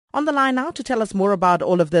On the line now to tell us more about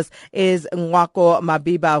all of this is Ngoako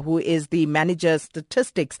Mabiba, who is the Manager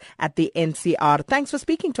Statistics at the NCR. Thanks for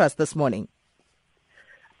speaking to us this morning.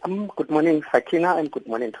 Good morning, Sakina, and good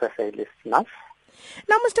morning to SA listeners.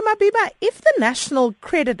 Now, Mr. Mabiba, if the National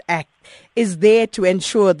Credit Act is there to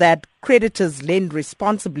ensure that creditors lend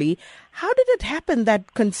responsibly, how did it happen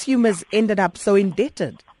that consumers ended up so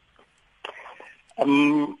indebted?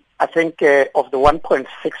 I think of the 1.6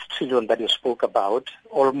 trillion that you spoke about,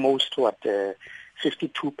 almost 52%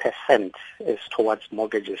 is towards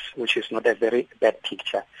mortgages, which is not a very bad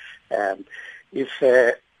picture.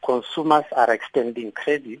 If consumers are extending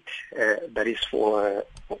credit, that is for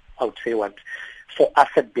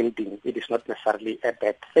asset building, it is not necessarily a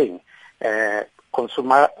bad thing.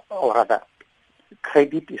 Consumer, or rather,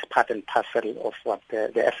 credit is part and parcel of what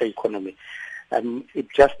the SA economy. It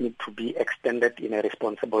just needs to be extended in a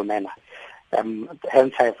responsible manner.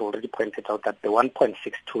 Hence, I have already pointed out that the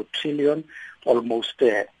 1.62 trillion, almost,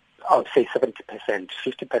 I would say 70%,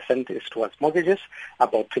 50% is towards mortgages,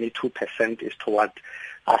 about 22% is towards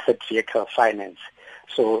asset vehicle finance.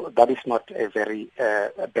 So that is not a very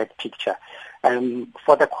bad picture.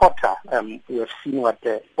 For the quarter, we have seen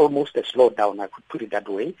almost a slowdown, I could put it that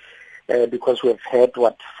way, because we have had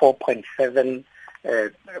 4.7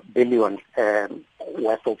 billion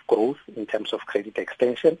worth of growth in terms of credit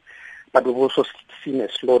extension, but we've also seen a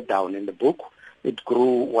slowdown in the book. It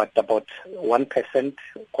grew about 1%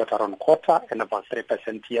 quarter on quarter and about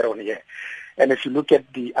 3% year on year. And if you look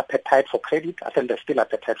at the appetite for credit, I think there's still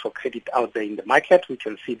appetite for credit out there in the market. We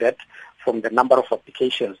can see that from the number of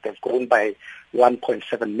applications, they've grown by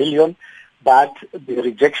 1.7 million. But the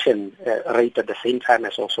rejection rate at the same time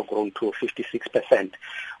has also grown to 56%,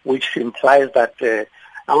 which implies that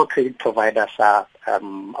our credit providers are,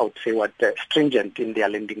 stringent in their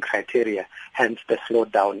lending criteria, hence the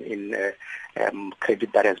slowdown in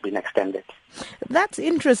credit that has been extended. That's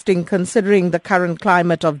interesting considering the current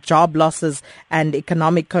climate of job losses and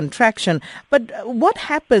economic contraction. But what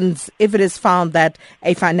happens if it is found that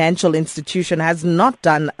a financial institution has not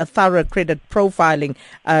done a thorough credit profiling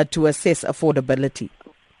to assess affordability?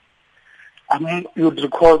 You'd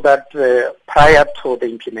recall that prior to the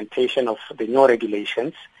implementation of the new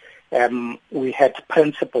regulations, we had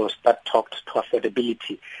principles that talked to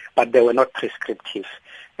affordability, but they were not prescriptive,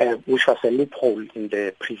 which was a loophole in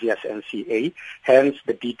the previous NCA. Hence,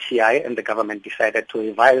 the DTI and the government decided to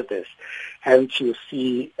revise this. Hence, you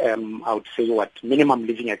see, minimum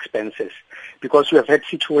living expenses. Because we have had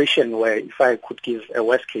situation where, if I could give a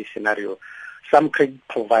worst-case scenario, some credit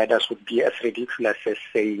providers would be as ridiculous as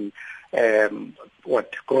saying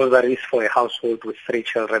groceries for a household with 3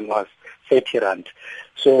 children was 30 rand.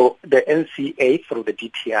 So the NCA through the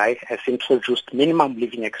DTI has introduced minimum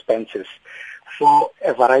living expenses for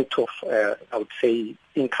a variety of,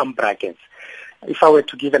 income brackets. If I were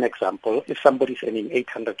to give an example, if somebody is earning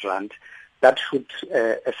 800 rand, that should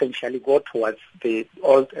essentially go towards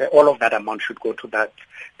all of that amount should go to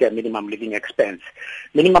their minimum living expense.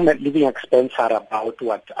 Minimum living expense are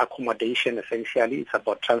about accommodation essentially, it's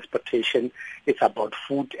about transportation, it's about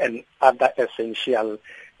food and other essential,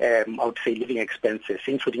 living expenses,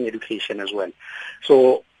 including education as well.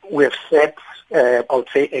 So we have set,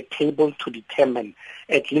 a table to determine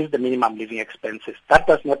at least the minimum living expenses. That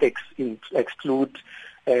does not exclude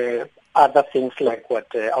other things like your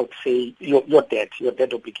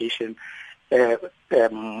debt obligation,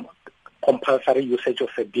 compulsory usage of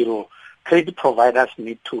a bureau. Credit providers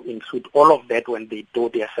need to include all of that when they do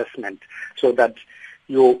the assessment so that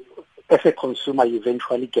you, as a consumer, you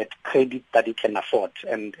eventually get credit that you can afford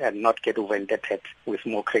and not get over-indebted with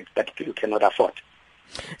more credit that you cannot afford.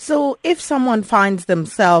 So if someone finds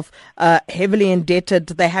themselves heavily indebted,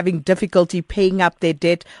 they're having difficulty paying up their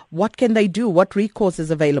debt, what can they do? What recourse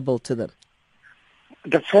is available to them?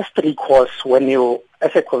 The first recourse when you,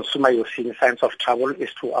 as a consumer, you're seeing signs of trouble is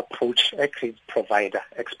to approach a credit provider,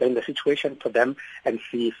 explain the situation to them and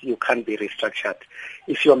see if you can be restructured.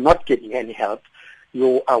 If you're not getting any help,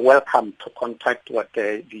 you are welcome to contact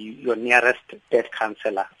your nearest debt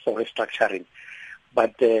counselor for restructuring.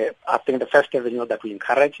 But I think the first avenue that we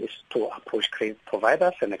encourage is to approach credit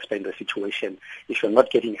providers and explain the situation. If you're not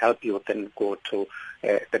getting help, you then go to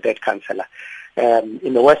the debt counselor.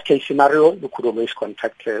 In the worst case scenario, you could always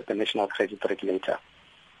contact the National Credit Regulator.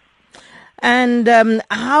 And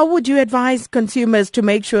how would you advise consumers to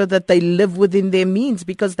make sure that they live within their means?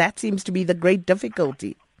 Because that seems to be the great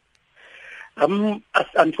difficulty.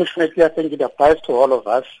 Unfortunately, I think it applies to all of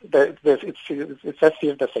us. It's as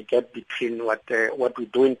if there's a gap between what we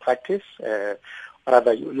do in practice.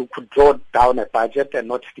 Rather, you could draw down a budget and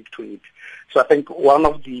not stick to it. So I think one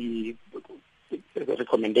of the the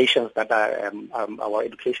recommendations that our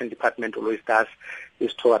education department always does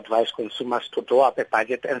is to advise consumers to draw up a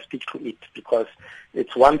budget and stick to it, because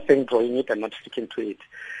it's one thing drawing it and not sticking to it.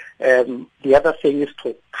 The other thing is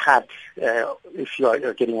to cut, if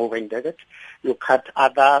you're getting over-indebted, you cut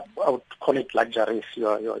other, I would call it luxuries.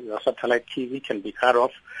 Your satellite TV can be cut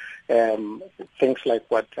off. Things like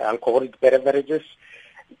alcoholic beverages.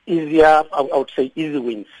 Easier, I would say easy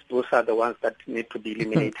wins. Those are the ones that need to be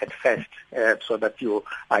eliminated first, so that you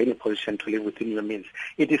are in a position to live within your means.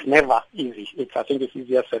 It is never easy. I think it's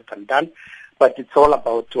easier said than done, but it's all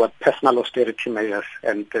about personal austerity measures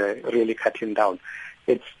and really cutting down.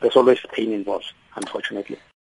 There's always pain involved, unfortunately.